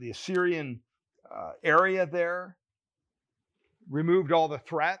the Assyrian area there, removed all the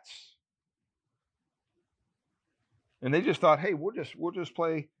threats. And they just thought, hey, we'll just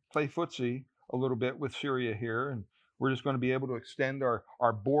play footsie a little bit with Syria here, and we're just going to be able to extend our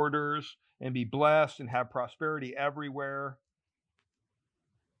borders and be blessed and have prosperity everywhere.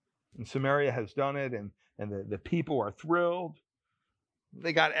 And Samaria has done it, and the people are thrilled.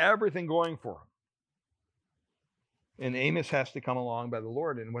 They got everything going for them. And Amos has to come along by the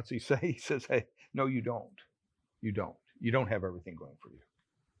Lord. And what's he say? He says, hey, no, you don't. You don't. You don't have everything going for you.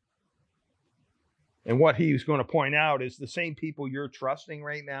 And what he's going to point out is the same people you're trusting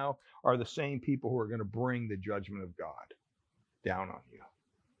right now are the same people who are going to bring the judgment of God down on you.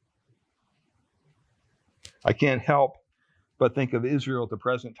 I can't help but think of Israel at the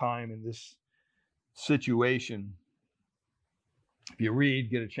present time in this situation. If you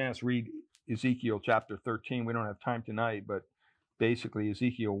get a chance, read Ezekiel chapter 13. We don't have time tonight, but basically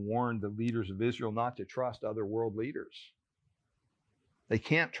Ezekiel warned the leaders of Israel not to trust other world leaders. They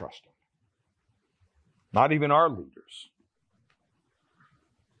can't trust them. Not even our leaders.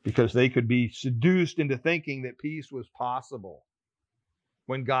 Because they could be seduced into thinking that peace was possible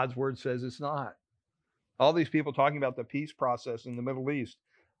when God's word says it's not. All these people talking about the peace process in the Middle East,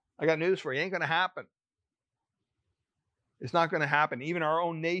 I got news for you, it ain't going to happen. It's not going to happen. Even our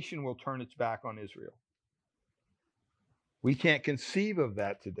own nation will turn its back on Israel. We can't conceive of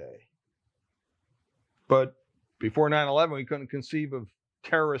that today. But before 9/11, we couldn't conceive of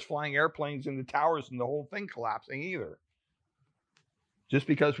terrorists flying airplanes into towers and the whole thing collapsing either. Just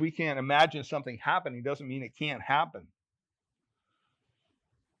because we can't imagine something happening doesn't mean it can't happen.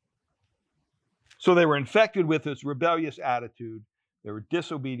 So they were infected with this rebellious attitude. They were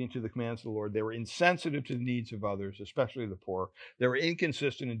disobedient to the commands of the Lord. They were insensitive to the needs of others, especially the poor. They were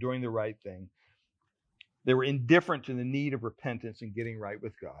inconsistent in doing the right thing. They were indifferent to the need of repentance and getting right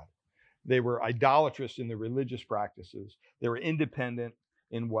with God. They were idolatrous in their religious practices. They were independent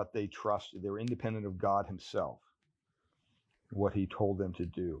in what they trusted. They were independent of God himself, what he told them to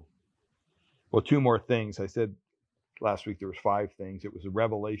do. Well, two more things. I said last week there was 5 things. It was a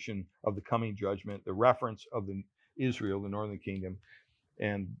revelation of the coming judgment, the reference of Israel, the northern kingdom,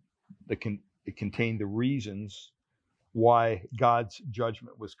 and it contained the reasons why God's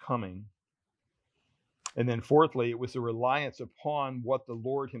judgment was coming. And then fourthly, it was a reliance upon what the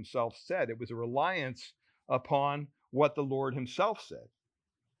Lord himself said. It was a reliance upon what the Lord himself said.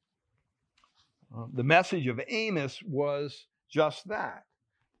 The message of Amos was just that.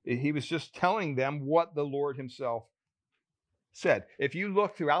 He was just telling them what the Lord himself said. If you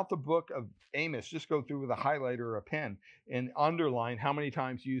look throughout the book of Amos, just go through with a highlighter or a pen and underline how many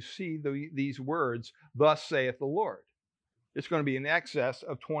times you see these words, thus saith the Lord. It's going to be in excess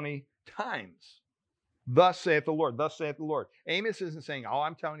of 20 times. Thus saith the Lord, thus saith the Lord. Amos isn't saying, oh,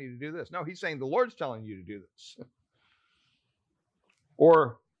 I'm telling you to do this. No, he's saying the Lord's telling you to do this.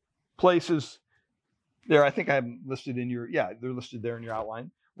 Or places there, I think I have them listed in they're listed there in your outline,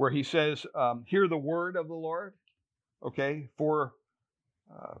 where he says, hear the word of the Lord. Okay, 4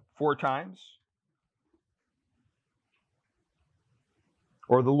 times.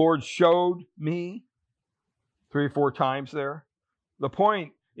 Or the Lord showed me 3 or 4 times there. The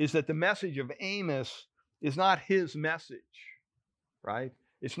point is that the message of Amos is not his message, right?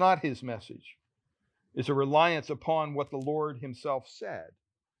 It's not his message. It's a reliance upon what the Lord himself said.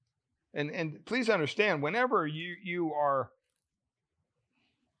 And please understand, whenever you are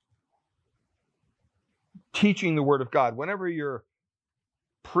teaching the Word of God, whenever you're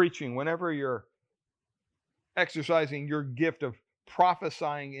preaching, whenever you're exercising your gift of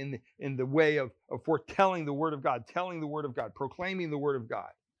prophesying in the way of foretelling the Word of God, telling the Word of God, proclaiming the Word of God,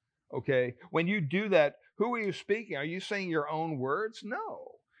 okay? When you do that, who are you speaking? Are you saying your own words?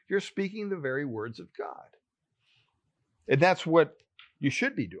 No. You're speaking the very words of God. And that's what you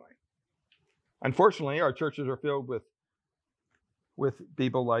should be doing. Unfortunately, our churches are filled with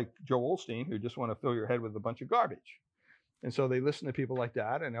people like Joel Osteen who just want to fill your head with a bunch of garbage. And so they listen to people like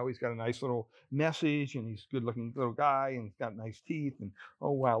that, and he's got a nice little message, and he's a good-looking little guy, and he's got nice teeth, and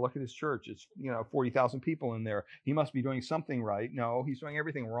oh, wow, look at his church. It's, 40,000 people in there. He must be doing something right. No, he's doing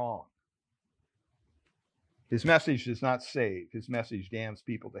everything wrong. His message does not save. His message damns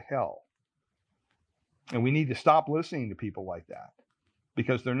people to hell. And we need to stop listening to people like that,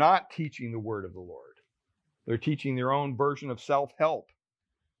 because they're not teaching the word of the Lord. They're teaching their own version of self-help,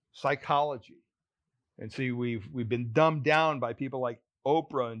 psychology. And see, we've been dumbed down by people like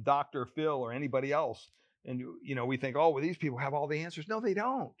Oprah and Dr. Phil or anybody else. And, we think, oh, well, these people have all the answers. No, they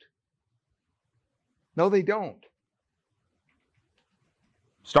don't. No, they don't.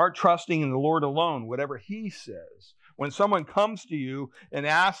 Start trusting in the Lord alone, whatever he says. When someone comes to you and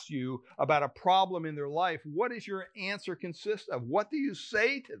asks you about a problem in their life, what does your answer consist of? What do you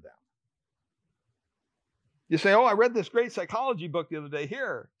say to them? You say, oh, I read this great psychology book the other day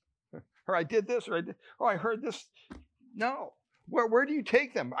here. Or I did this, I heard this. No. Where do you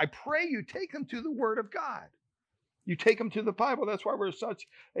take them? I pray you take them to the Word of God. You take them to the Bible. That's why we're such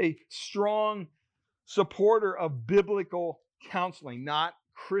a strong supporter of biblical counseling, not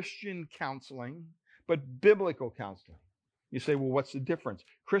Christian counseling, but biblical counseling. You say, well, what's the difference?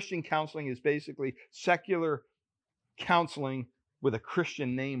 Christian counseling is basically secular counseling with a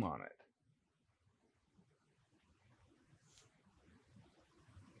Christian name on it.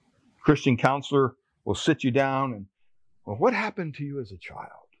 Christian counselor will sit you down and, well, what happened to you as a child?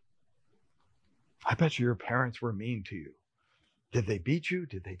 I bet you your parents were mean to you. Did they beat you?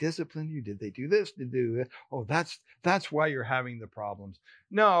 Did they discipline you? Did they do this? Did they do that? Oh, that's why you're having the problems.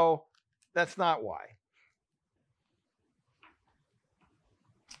 No, that's not why.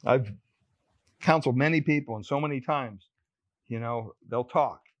 I've counseled many people, and so many times, they'll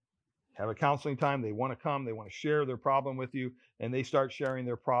talk, have a counseling time. They want to come. They want to share their problem with you, and they start sharing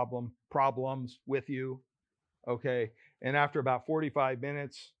their problems with you. Okay. And after about 45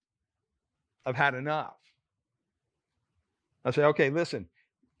 minutes, I've had enough. I say, okay, listen,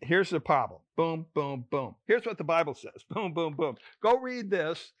 here's the problem. Boom, boom, boom. Here's what the Bible says. Boom, boom, boom. Go read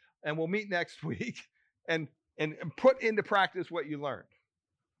this, and we'll meet next week and put into practice what you learned.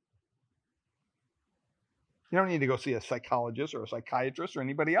 You don't need to go see a psychologist or a psychiatrist or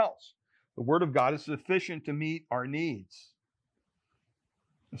anybody else. The Word of God is sufficient to meet our needs.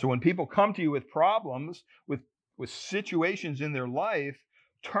 And so when people come to you with problems, with situations in their life,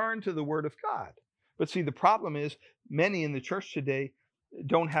 turn to the Word of God. But see, the problem is many in the church today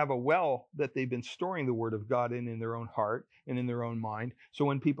don't have a well that they've been storing the Word of God in their own heart and in their own mind. So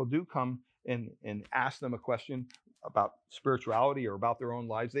when people do come and ask them a question about spirituality or about their own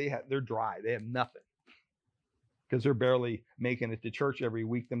lives, they're dry. They have nothing because they're barely making it to church every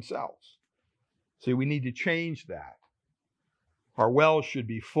week themselves. See, we need to change that. Our wells should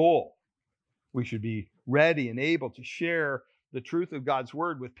be full. We should be ready and able to share the truth of God's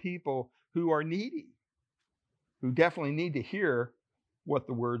Word with people who are needy, who definitely need to hear what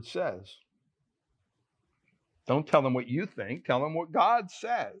the Word says. Don't tell them what you think. Tell them what God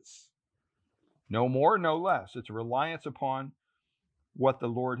says. No more, no less. It's a reliance upon what the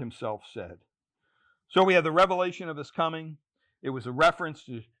Lord himself said. So we have the revelation of his coming. It was a reference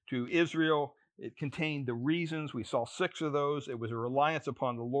to Israel. It contained the reasons. We saw 6 of those. It was a reliance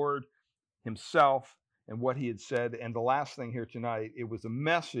upon the Lord himself and what he had said. And the last thing here tonight, it was a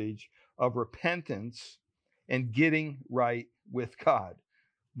message of repentance and getting right with God.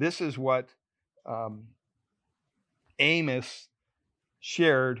 This is what Amos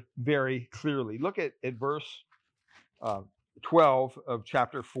shared very clearly. Look at verse 12 of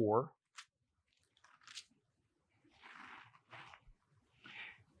chapter 4.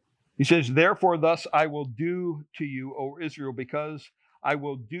 He says, therefore, thus I will do to you, O Israel, because I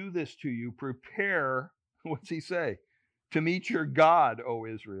will do this to you. Prepare, what's he say? To meet your God, O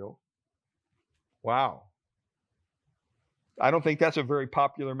Israel. Wow. I don't think that's a very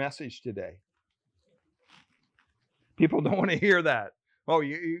popular message today. People don't want to hear that. Oh,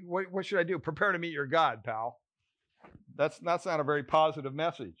 what should I do? Prepare to meet your God, pal. That's not a very positive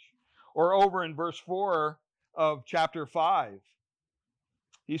message. Or over in verse 4 of chapter 5,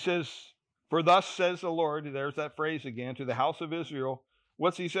 he says, for thus says the Lord, there's that phrase again, to the house of Israel.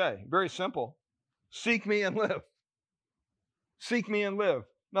 What's he say? Very simple. Seek me and live. Seek me and live.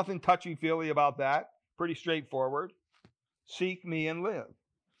 Nothing touchy-feely about that. Pretty straightforward. Seek me and live.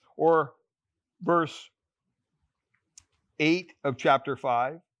 Or verse 8 of chapter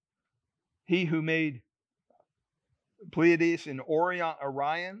 5. He who made Pleiades and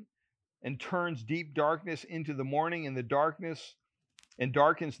Orion and turns deep darkness into the morning and the darkness and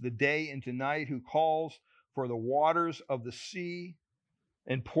darkens the day into night, who calls for the waters of the sea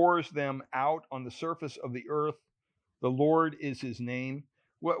and pours them out on the surface of the earth. The Lord is his name.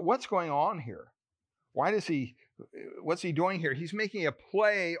 What's going on here? What's he doing here? He's making a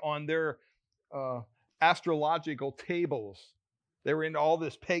play on their astrological tables. They were into all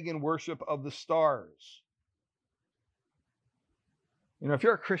this pagan worship of the stars. If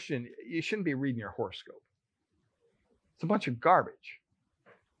you're a Christian, you shouldn't be reading your horoscope. It's a bunch of garbage.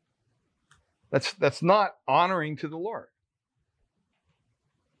 That's not honoring to the Lord.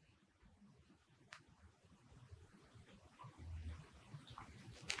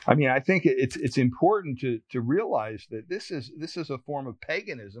 I mean, I think it's important to realize that this is a form of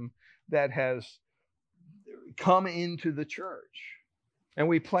paganism that has come into the church. And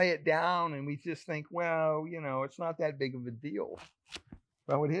we play it down and we just think, well, it's not that big of a deal.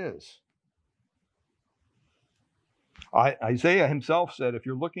 Well, it is. Isaiah himself said, if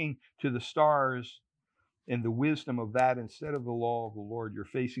you're looking to the stars and the wisdom of that instead of the law of the Lord, you're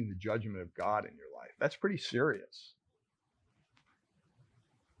facing the judgment of God in your life. That's pretty serious.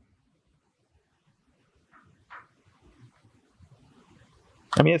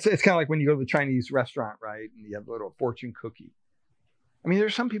 I mean, it's kind of like when you go to the Chinese restaurant, right? And you have a little fortune cookie. I mean,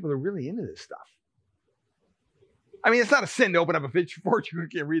 there's some people that are really into this stuff. I mean, it's not a sin to open up a fortune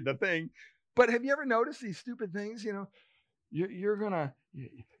cookie and read the thing. But have you ever noticed these stupid things?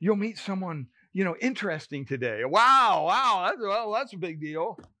 You'll meet someone, interesting today. Wow, that's a big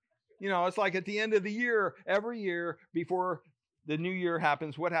deal. It's like at the end of the year, every year before the new year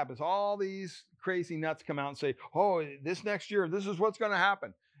happens, what happens? All these crazy nuts come out and say, oh, this next year, this is what's going to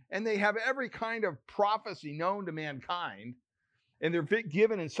happen. And they have every kind of prophecy known to mankind. And they're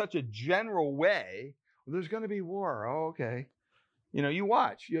given in such a general way. Well, there's going to be war. Oh, okay. You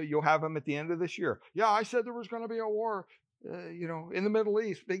watch. You'll have them at the end of this year. Yeah, I said there was going to be a war, in the Middle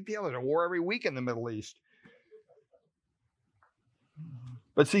East. Big deal. There's a war every week in the Middle East.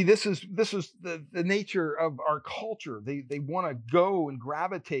 But see, this is the nature of our culture. They want to go and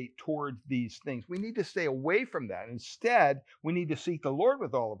gravitate towards these things. We need to stay away from that. Instead, we need to seek the Lord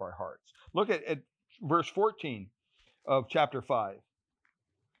with all of our hearts. Look at verse 14 of chapter 5.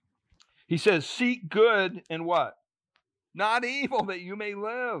 He says, seek good and what? Not evil, that you may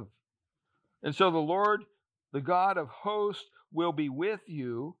live. And so the Lord, the God of hosts, will be with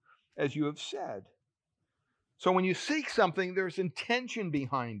you as you have said. So when you seek something, there's intention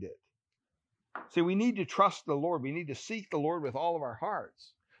behind it. See, we need to trust the Lord. We need to seek the Lord with all of our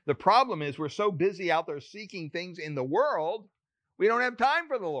hearts. The problem is we're so busy out there seeking things in the world, we don't have time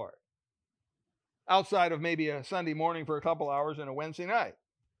for the Lord. Outside of maybe a Sunday morning for a couple hours and a Wednesday night.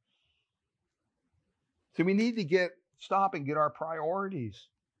 So we need to stop and get our priorities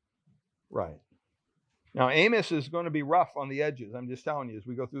right. Now, Amos is going to be rough on the edges. I'm just telling you, as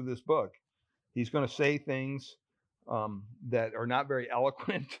we go through this book, he's going to say things that are not very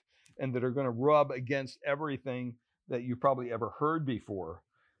eloquent and that are going to rub against everything that you've probably ever heard before.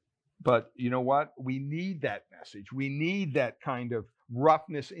 But you know what? We need that message. We need that kind of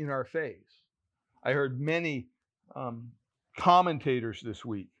roughness in our face. I heard many commentators this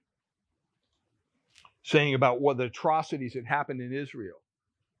week saying about what the atrocities that happened in Israel.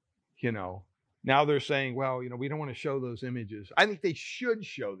 Now they're saying, well, we don't want to show those images. I think they should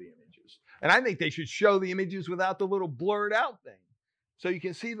show the images. And I think they should show the images without the little blurred out thing. So you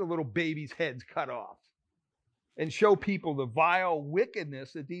can see the little babies' heads cut off. And show people the vile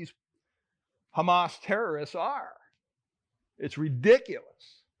wickedness that these Hamas terrorists are. It's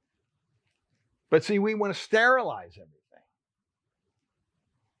ridiculous. But see, we want to sterilize everything.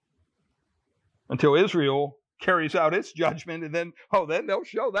 Until Israel carries out its judgment, and then they'll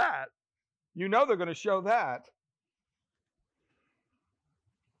show that. They're going to show that.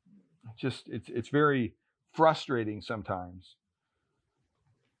 It's very frustrating sometimes.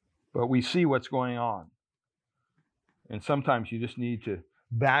 But we see what's going on. And sometimes you just need to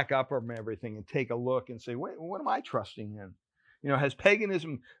back up from everything and take a look and say, wait, what am I trusting in? Has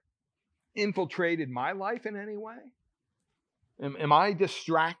paganism infiltrated my life in any way? Am I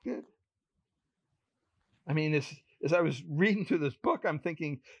distracted? I mean, as I was reading through this book, I'm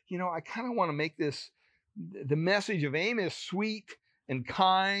thinking, I kind of want to make the message of Amos sweet and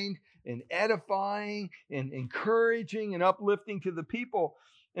kind and edifying and encouraging and uplifting to the people.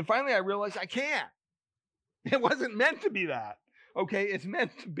 And finally, I realized I can't. It wasn't meant to be that. Okay, it's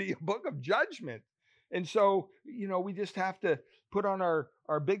meant to be a book of judgment. And so, we just have to put on our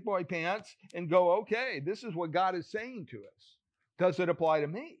big boy pants and go, okay, this is what God is saying to us. Does it apply to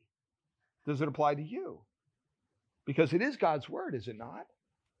me? Does it apply to you? Because it is God's word, is it not?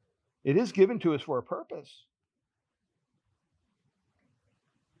 It is given to us for a purpose.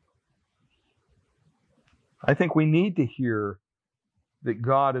 I think we need to hear that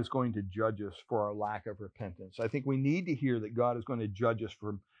God is going to judge us for our lack of repentance. I think we need to hear that God is going to judge us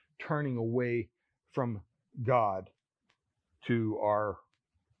for turning away from God to our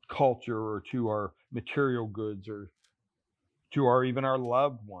culture or to our material goods or to even our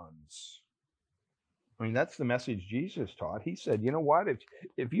loved ones. I mean, that's the message Jesus taught. He said, you know what?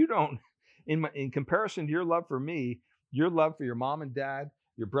 If you don't, in comparison to your love for me, your love for your mom and dad,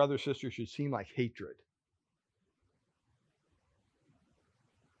 your brother, sister should seem like hatred.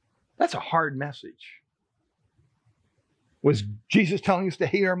 That's a hard message. Was Jesus telling us to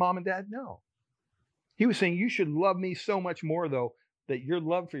hate our mom and dad? No. He was saying you should love me so much more, though, that your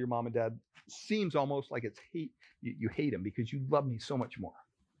love for your mom and dad seems almost like it's hate. You hate them because you love me so much more.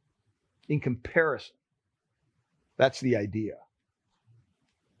 In comparison. That's the idea.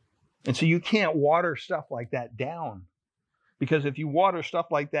 And so you can't water stuff like that down. Because if you water stuff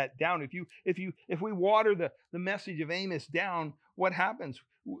like that down, if we water the message of Amos down, what happens?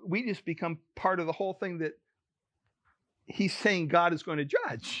 We just become part of the whole thing that he's saying God is going to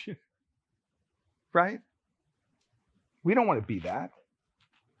judge. Right? We don't want to be that.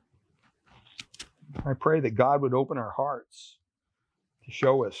 I pray that God would open our hearts to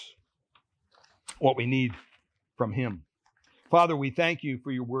show us what we need from him. Father, we thank you for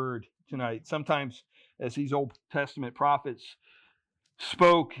your word tonight. Sometimes as these Old Testament prophets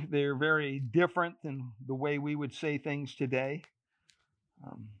spoke, they're very different than the way we would say things today.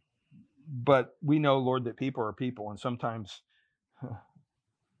 But we know, Lord, that people are people, and sometimes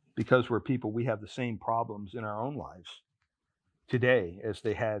because we're people, we have the same problems in our own lives today as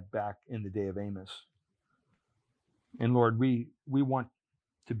they had back in the day of Amos. And Lord, we want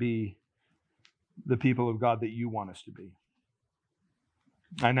to be the people of God that you want us to be.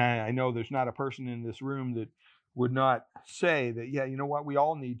 And I know there's not a person in this room that would not say that, yeah, you know what, we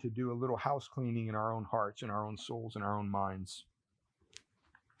all need to do a little house cleaning in our own hearts, in our own souls, in our own minds.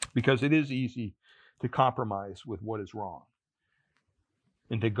 Because it is easy to compromise with what is wrong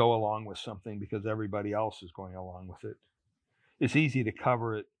and to go along with something because everybody else is going along with it. It's easy to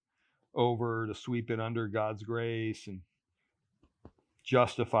cover it over, to sweep it under God's grace and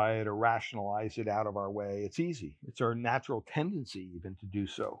justify it or rationalize it out of our way. It's easy. It's our natural tendency even to do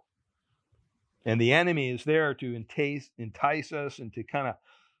so. And the enemy is there to entice us and to kind of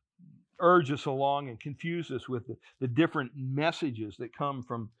urge us along and confuse us with the different messages that come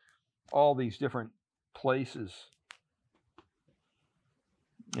from all these different places.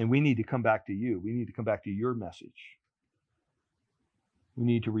 And we need to come back to you. We need to come back to your message. We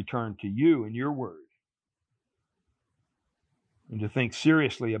need to return to you and your word. And to think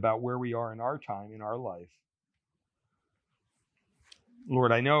seriously about where we are in our time, in our life.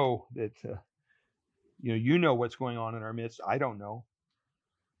 Lord, I know that you know what's going on in our midst. I don't know.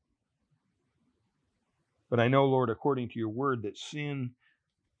 But I know, Lord, according to your word, that sin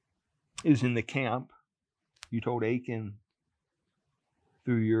is in the camp. You told Achan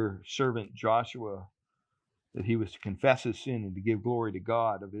through your servant Joshua that he was to confess his sin and to give glory to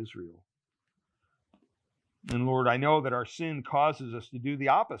God of Israel. And Lord, I know that our sin causes us to do the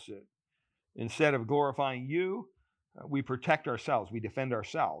opposite. Instead of glorifying you, we protect ourselves, we defend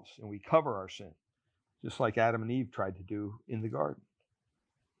ourselves, and we cover our sin, just like Adam and Eve tried to do in the garden.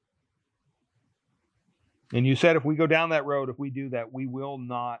 And you said if we go down that road, if we do that, we will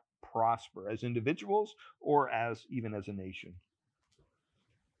not prosper as individuals or even as a nation.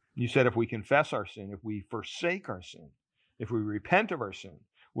 You said if we confess our sin, if we forsake our sin, if we repent of our sin,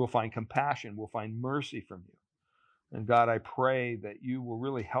 we'll find compassion, we'll find mercy from you. And God, I pray that you will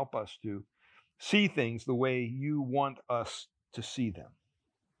really help us to see things the way you want us to see them.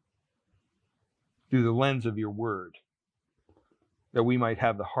 Through the lens of your word. That we might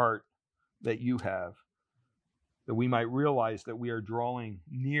have the heart that you have. That we might realize that we are drawing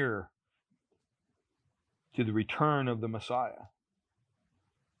near to the return of the Messiah.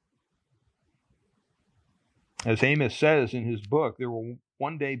 As Amos says in his book, there will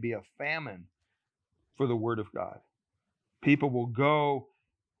one day be a famine for the word of God. People will go,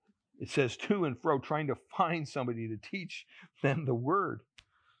 it says, to and fro, trying to find somebody to teach them the word.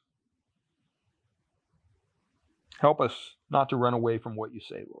 Help us not to run away from what you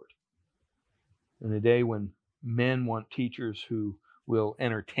say, Lord. In a day when men want teachers who will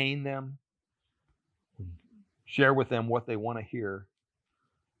entertain them, share with them what they want to hear,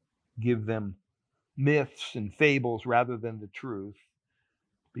 give them myths and fables rather than the truth,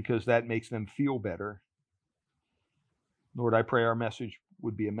 because that makes them feel better. Lord, I pray our message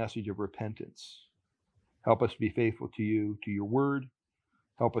would be a message of repentance. Help us be faithful to you, to your word.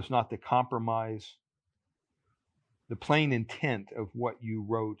 Help us not to compromise the plain intent of what you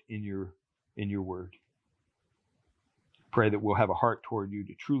wrote in your word. Pray that we'll have a heart toward you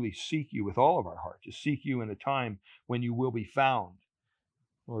to truly seek you with all of our heart, to seek you in a time when you will be found.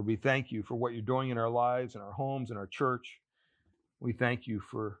 Lord, we thank you for what you're doing in our lives, in our homes, in our church. We thank you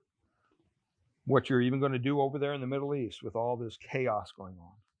for what you're even going to do over there in the Middle East with all this chaos going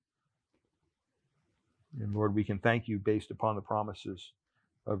on. And Lord, we can thank you based upon the promises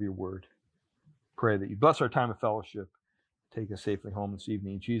of your word. Pray that you bless our time of fellowship. Take us safely home this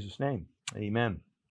evening. In Jesus' name, amen.